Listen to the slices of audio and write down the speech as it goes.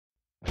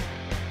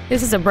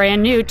This is a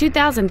brand new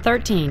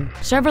 2013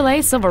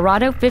 Chevrolet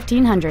Silverado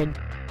 1500.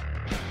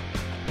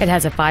 It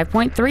has a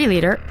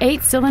 5.3-liter,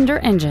 8-cylinder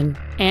engine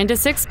and a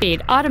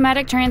 6-speed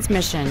automatic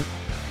transmission.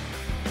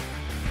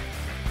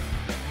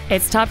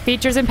 Its top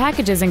features and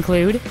packages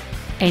include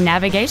a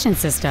navigation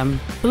system,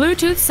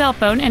 Bluetooth cell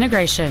phone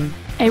integration,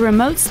 a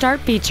remote start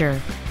feature,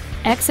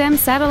 XM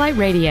satellite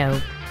radio,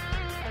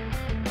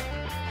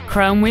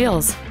 chrome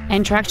wheels,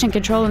 and traction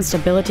control and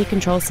stability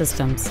control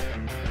systems.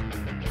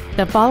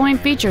 The following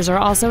features are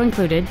also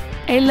included: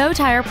 a low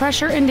tire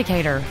pressure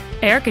indicator,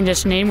 air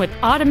conditioning with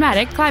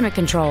automatic climate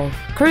control,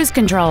 cruise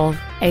control,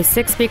 a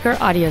 6-speaker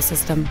audio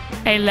system,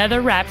 a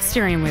leather-wrapped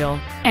steering wheel,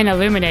 an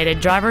illuminated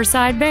driver's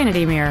side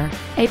vanity mirror,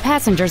 a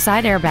passenger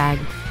side airbag,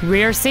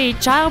 rear seat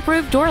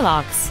child-proof door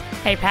locks,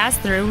 a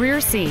pass-through rear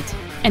seat,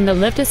 and the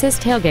lift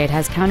assist tailgate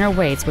has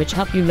counterweights which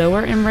help you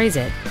lower and raise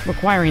it,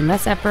 requiring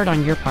less effort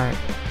on your part.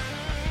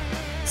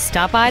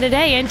 Stop by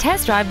today and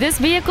test drive this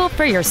vehicle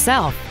for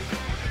yourself.